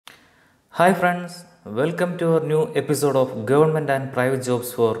Hi friends, welcome to our new episode of Government and Private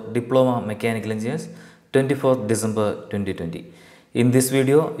Jobs for Diploma Mechanical Engineers 24th December 2020. In this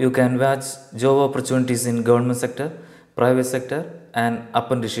video, you can watch job opportunities in government sector, private sector and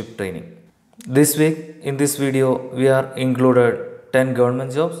apprenticeship training. This week, in this video, we are included 10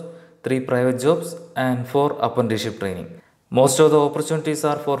 government jobs, 3 private jobs and 4 apprenticeship training. Most of the opportunities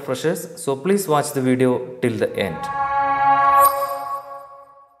are for freshers, so please watch the video till the end.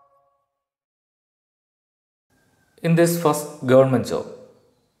 In this first government job.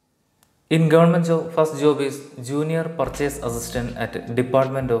 In government job, first job is Junior Purchase Assistant at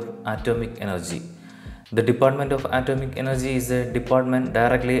Department of Atomic Energy. The Department of Atomic Energy is a department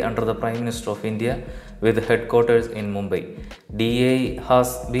directly under the Prime Minister of India with headquarters in Mumbai. DAE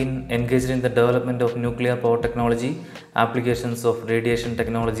has been engaged in the development of nuclear power technology, applications of radiation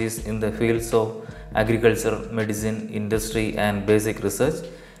technologies in the fields of agriculture, medicine, industry and basic research.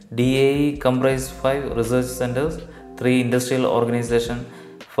 DAE comprises 5 research centers, 3 industrial organizations,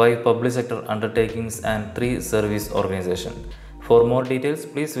 5 public sector undertakings and 3 service organizations. For more details,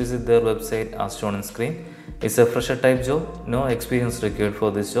 please visit their website as shown on screen. It's a fresher type job, no experience required for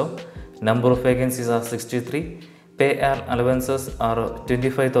this job. Number of vacancies are 63. Pay and allowances are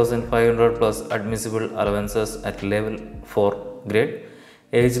 25,500 plus admissible allowances at level 4 grade.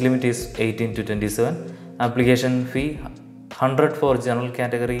 Age limit is 18 to 27. Application fee 100 for general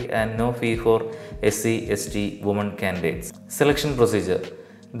category and no fee for SC, ST, women candidates. Selection procedure.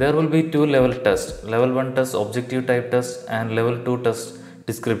 There will be 2 level tests. Level 1 test objective type test and level 2 test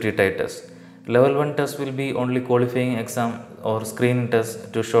descriptive type test. Level 1 test will be only qualifying exam or screening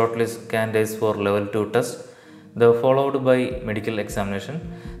test to shortlist candidates for level 2 test. Followed by medical examination.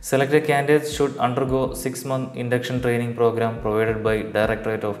 Selected candidates should undergo 6-month induction training program provided by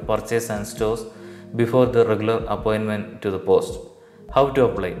Directorate of Purchase and Stores before the regular appointment to the post. How to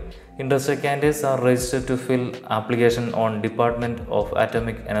apply? Interested candidates are registered to fill application on Department of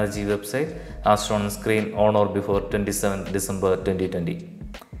Atomic Energy website as shown on screen on or before 27 December 2020.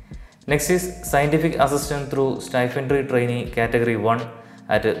 Next is Scientific Assistant through Stipendary Trainee Category 1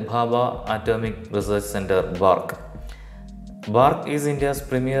 at Bhabha Atomic Research Center BARC. BARC is India's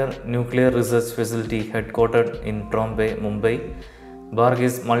premier nuclear research facility headquartered in Trombay, Mumbai. BARC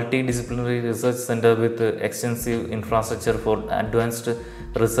is multidisciplinary research center with extensive infrastructure for advanced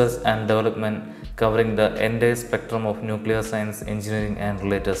research and development covering the entire spectrum of nuclear science, engineering and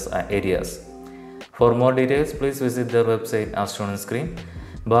related areas. For more details, please visit their website as shown on screen.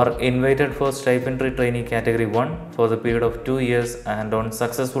 BARC invited for Stipendary Trainee Category 1 for the period of 2 years and on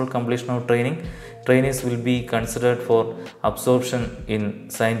successful completion of training, trainees will be considered for absorption in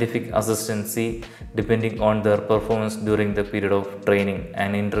Scientific Assistant C depending on their performance during the period of training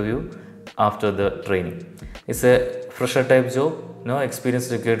and interview after the training. It's a fresher type job, no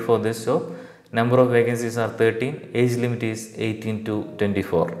experience required for this job. Number of vacancies are 13, age limit is 18 to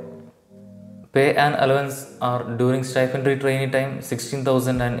 24. Pay and allowance are during stipendary training time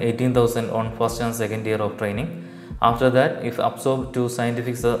 16,000 and 18,000 on first and second year of training. After that, if absorbed to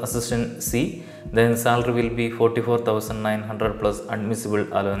Scientific Assistant C, then salary will be 44,900 plus admissible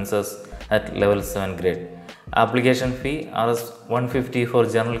allowances at level 7 grade. Application fee Rs 150 for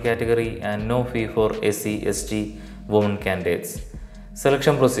general category and no fee for SC, ST, women candidates.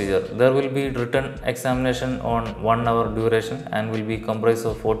 Selection procedure. There will be written examination on 1 hour duration and will be comprised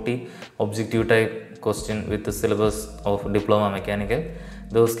of 40 objective type question with the syllabus of Diploma Mechanical.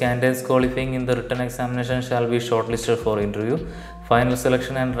 Those candidates qualifying in the written examination shall be shortlisted for interview. Final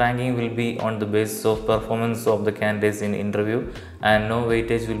selection and ranking will be on the basis of performance of the candidates in interview and no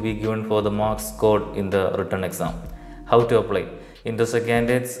weightage will be given for the marks scored in the written exam. How to apply? Interested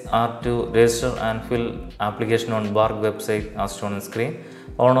candidates are to register and fill application on BARC website as shown on screen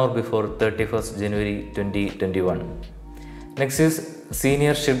on or before 31st January 2021. Next is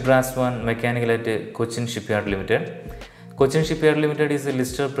Senior Ship Draftsman Mechanical at Cochin Shipyard Limited. Cochin Shipyard Limited is a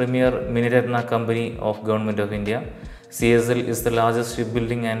listed premier Miniratna company of Government of India. CSL is the largest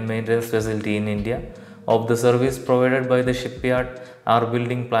shipbuilding and maintenance facility in India. Of the service provided by the shipyard are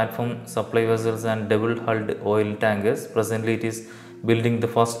building platform, supply vessels and double-hulled oil tankers. Presently, it is building the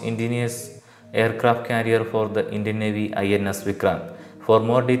first indigenous aircraft carrier for the Indian Navy INS Vikrant. For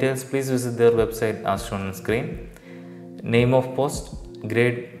more details, please visit their website as shown on screen. Name of post,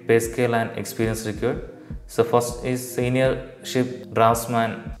 grade, pay scale and experience required. So first is Senior Ship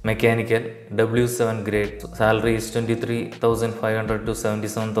Draftsman Mechanical W7 grade. Salary is 23,500 to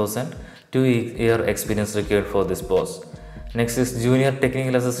 77,000. 2-year experience required for this post. Next is Junior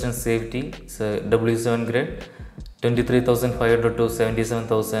Technical Assistant Safety. So W7 grade. 23,500 to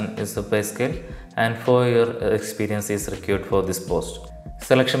 77,000 is the pay scale and 4-year experience is required for this post.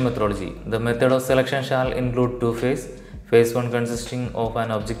 Selection methodology. The method of selection shall include two phases. Phase 1 consisting of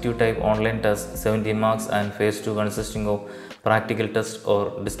an objective type online test 70 marks and phase 2 consisting of practical test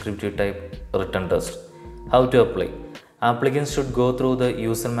or descriptive type written test. How to apply? Applicants should go through the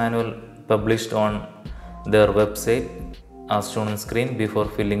user manual published on their website as shown on screen before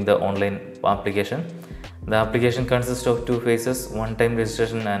filling the online application. The application consists of two phases, one-time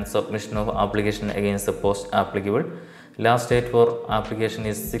registration and submission of application against the post applicable. Last date for application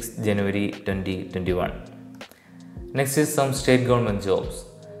is 6th January 2021. Next is some state government jobs.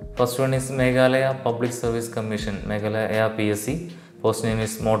 First one is Meghalaya Public Service Commission, Meghalaya PSC. Post name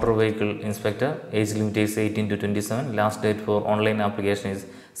is Motor Vehicle Inspector. Age limit is 18 to 27. Last date for online application is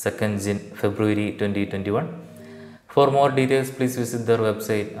 2nd February 2021. For more details, please visit their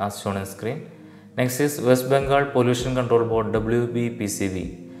website as shown on screen. Next is West Bengal Pollution Control Board,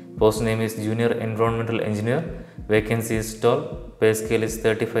 WBPCB. Post name is Junior Environmental Engineer. Vacancy is 12. Pay scale is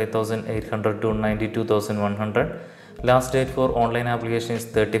 35,800 to 92,100. Last date for online application is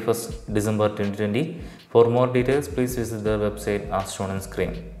 31st December 2020. For more details, please visit their website as shown on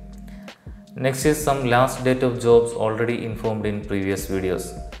screen. Next is some last date of jobs already informed in previous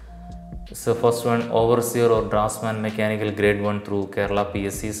videos. So first one, Overseer or Draftsman Mechanical Grade 1 through Kerala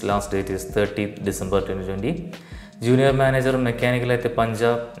PSC's last date is 30th December 2020. Junior Manager Mechanical at the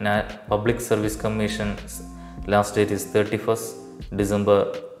Punjab Public Service Commission last date is 31st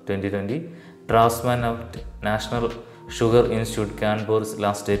December 2020. Draftsman at National Sugar Institute Kanpur's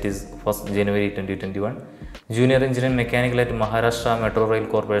last date is 1st January 2021. Junior Engineer Mechanical at Maharashtra Metro Rail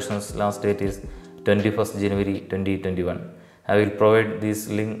Corporation's last date is 21st January 2021. I will provide this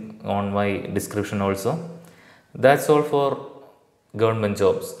link on my description also. That's all for government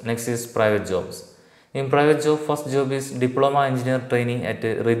jobs. Next is private jobs. In private job, first job is Diploma Engineer Training at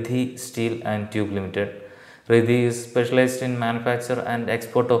Riddhi Steel and Tube Limited. Riddhi is specialized in manufacture and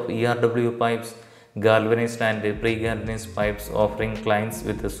export of ERW pipes, galvanized and pre-galvanized pipes, offering clients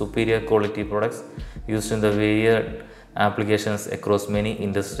with superior quality products used in the varied applications across many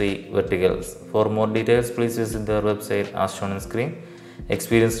industry verticals. For more details, please visit their website as shown on screen.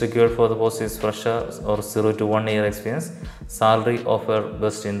 Experience required for the post is fresher or 0 to 1 year experience. Salary offered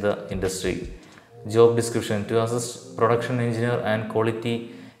best in the industry. Job description: to assist production engineer and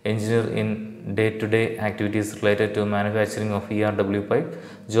quality engineer in day-to-day activities related to manufacturing of ERW pipe.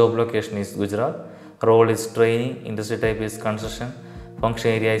 Job location is Gujarat. Role is training. Industry type is construction.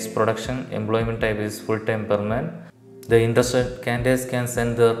 Function area is production. Employment type is full-time permanent. The interested candidates can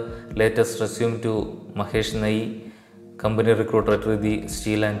send their latest resume to Mahesh Nai, company recruiter at Riddhi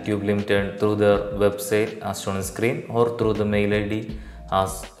Steel and Tube Limited through their website as shown on screen or through the mail ID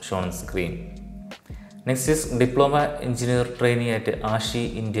as shown on screen. Next is Diploma Engineer Trainee at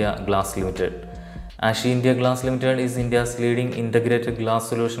Ashi India Glass Limited. Ashi India Glass Limited is India's leading integrated glass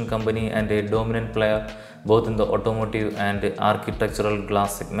solution company and a dominant player both in the automotive and architectural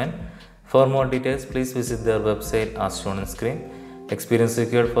glass segment. For more details, please visit their website as shown on screen. Experience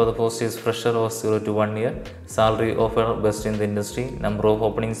required for the post is fresher or 0 to 1 year. Salary offered best in the industry. Number of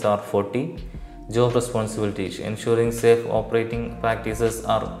openings are 40. Job responsibilities: ensuring safe operating practices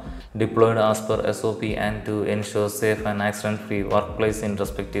are deployed as per SOP and to ensure safe and accident-free workplace in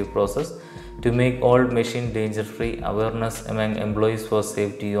respective process. To make all machine danger-free, awareness among employees for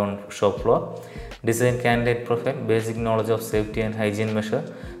safety on shop floor. Design candidate profile: basic knowledge of safety and hygiene measure,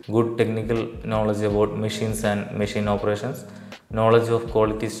 good technical knowledge about machines and machine operations, knowledge of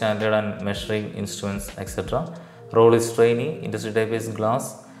quality standard and measuring instruments, etc. Role is trainee. Industry type is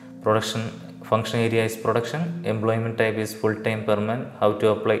glass. Production function area is production. Employment type is full-time permanent. How to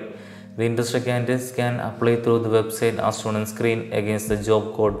apply? The interested candidates can apply through the website as shown on screen against the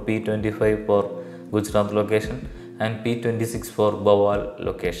job code P25 for Gujarat location and P26 for Bawal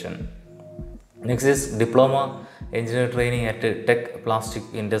location. Next is Diploma Engineer Training at Tech Plastic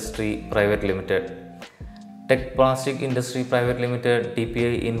Industry Private Limited. Tech Plastic Industry Private Limited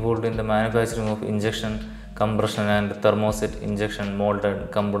 (TPI) involved in the manufacturing of injection, compression and thermoset injection molded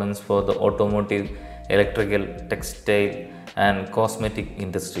components for the automotive, electrical, textile and cosmetic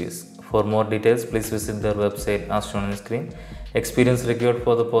industries. For more details, please visit their website as shown on screen. Experience required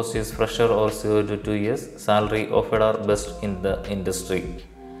for the post is fresher or 0 to 2 years. Salary offered are best in the industry.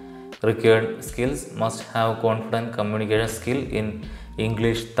 Required skills: must have confident communication skill in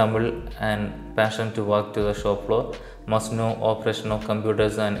English, Tamil and passion to work to the shop floor. Must know operation of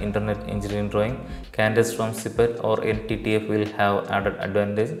computers and internet engineering drawing. Candidates from CPET or NTTF will have added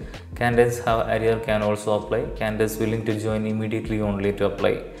advantage. Candidates have arrear can also apply. Candidates willing to join immediately only to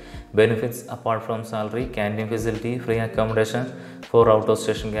apply. Benefits: apart from salary, canteen facility, free accommodation for out of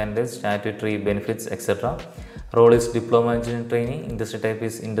station candidates, statutory benefits, etc. Role is diploma engineering training. Industry type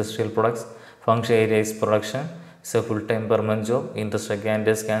is industrial products. Function area is production. It's a full-time permanent job. Interested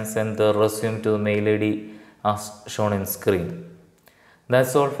candidates can send their resume to the mail ID as shown in screen.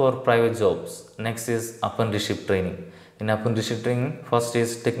 That's all for private jobs. Next is apprenticeship training. In apprenticeship training, first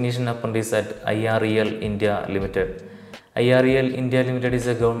is technician apprentice at IREL India Limited. IREL India Limited is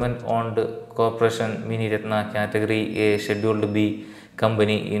a government-owned corporation Mini Ratna Category A Scheduled B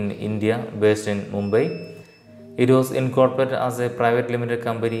company in India based in Mumbai. It was incorporated as a private limited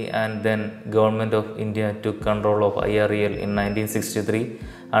company and then Government of India took control of IREL in 1963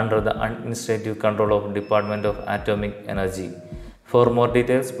 under the administrative control of Department of Atomic Energy. For more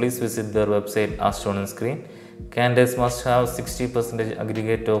details, please visit their website as shown on screen. Candidates must have 60%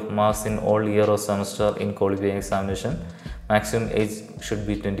 aggregate of marks in all year or semester in qualifying examination. Maximum age should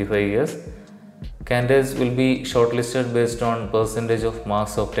be 25 years. Candidates will be shortlisted based on percentage of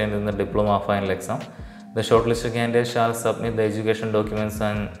marks obtained in the diploma final exam. The shortlisted candidates shall submit the education documents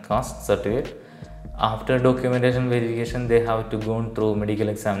and caste certificate. After documentation verification, they have to go through medical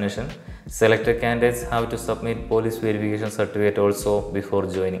examination. Selected candidates have to submit police verification certificate also before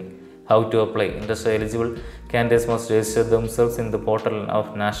joining. How to apply? Interested eligible candidates must register themselves in the portal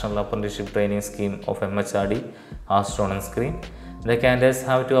of National Apprenticeship Training Scheme of MHRD as shown on screen. The candidates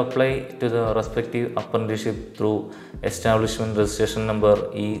have to apply to the respective apprenticeship through establishment registration number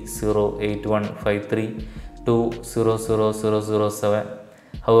E08153200007.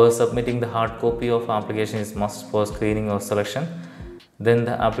 However, submitting the hard copy of application is must for screening or selection. Then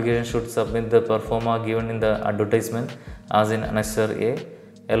the application should submit the performa given in the advertisement as in Annexure A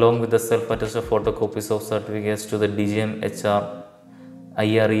along with the self-attested photocopies of certificates to the DGM HR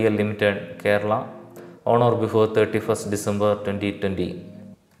IREL Limited, Kerala on or before 31st December 2020.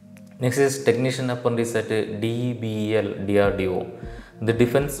 Next is technician apprentice at DBEL DRDO. The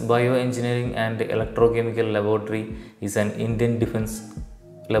Defense Bioengineering and Electrochemical Laboratory is an Indian defense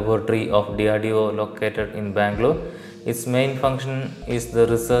laboratory of DRDO located in Bangalore. Its main function is the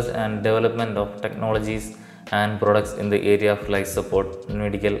research and development of technologies and products in the area of life support,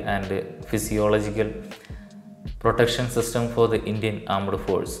 medical and physiological protection system for the Indian Armed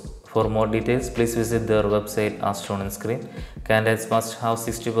Force. For more details, please visit their website as shown on screen. Candidates must have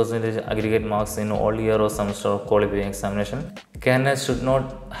 60% aggregate marks in all year or semester of qualifying examination. Candidates should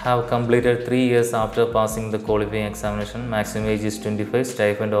not have completed 3 years after passing the qualifying examination. Maximum age is 25.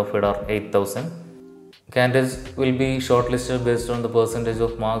 Stipend offered are 8,000. Candidates will be shortlisted based on the percentage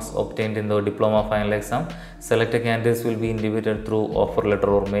of marks obtained in the diploma final exam. Selected candidates will be individuated through offer letter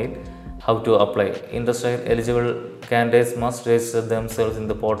or mail. How to apply? Interested eligible candidates must register themselves in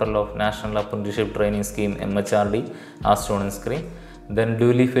the portal of National Apprenticeship Training Scheme MHRD as shown on screen. Then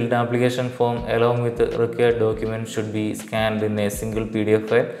duly filled application form along with the required documents should be scanned in a single PDF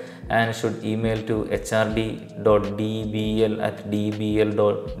file and should email to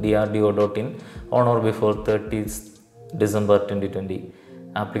hrd.dbl@dbl.drdo.in on or before 30th December 2020.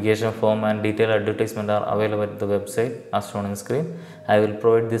 Application form and detailed advertisement are available at the website as shown on screen. I will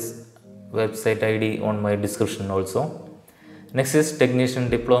provide this website ID on my description also. Next is Technician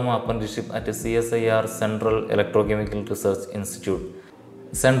Diploma Apprenticeship at CSIR Central Electrochemical Research Institute.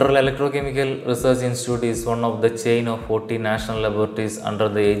 Central Electrochemical Research Institute is one of the chain of 40 national laboratories under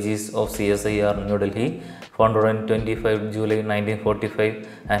the aegis of CSIR New Delhi, founded on 25 July 1945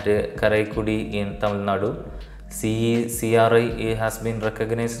 at Karaikudi in Tamil Nadu. CECRI has been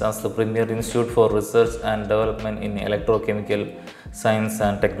recognized as the premier institute for research and development in electrochemical science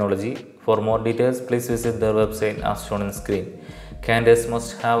and technology. For more details, please visit their website as shown on screen. Candidates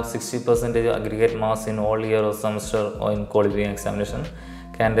must have 60% aggregate marks in all year or semester or in qualifying examination.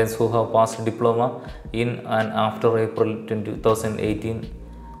 Candidates who have passed diploma in and after April 2018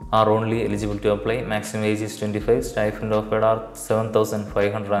 are only eligible to apply. Maximum age is 25. Stipend offered are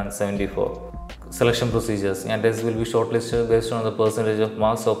 7,574. Selection procedures. Candidates will be shortlisted based on the percentage of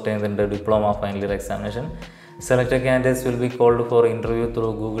marks obtained in the diploma final year examination. Selected candidates will be called for interview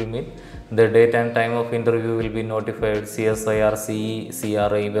through Google Meet. The date and time of interview will be notified CSIR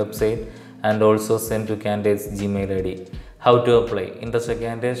CECRI website and also sent to candidates Gmail ID. How to apply? Interested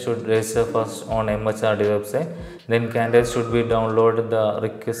candidates should register first on MHRD website. Then candidates should be download the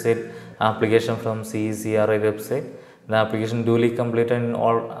requisite application from CECRI website. The application duly completed in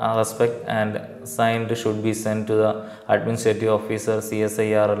all respect and signed should be sent to the administrative officer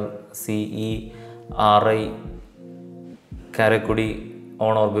CSIR CERI Karakudi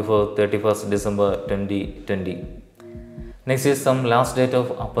on or before 31st December 2020. Next is some last date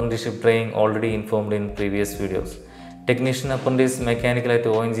of apprenticeship training already informed in previous videos. Technician apprentice mechanical at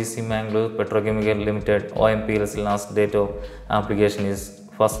ONGC Mangalore Petrochemical Limited OMPL's last date of application is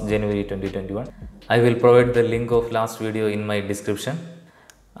 1st January 2021. I will provide the link of last video in my description.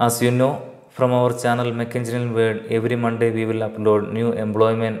 As you know, from our channel Mech Engineering World, every Monday we will upload new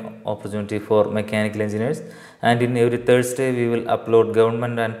employment opportunity for mechanical engineers, and in every Thursday we will upload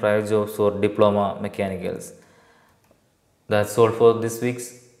government and private jobs for diploma mechanicals. That's all for this week's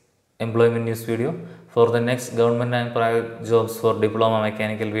employment news video. For the next government and private jobs for diploma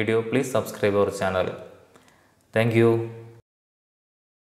mechanical video, please subscribe our channel. Thank you.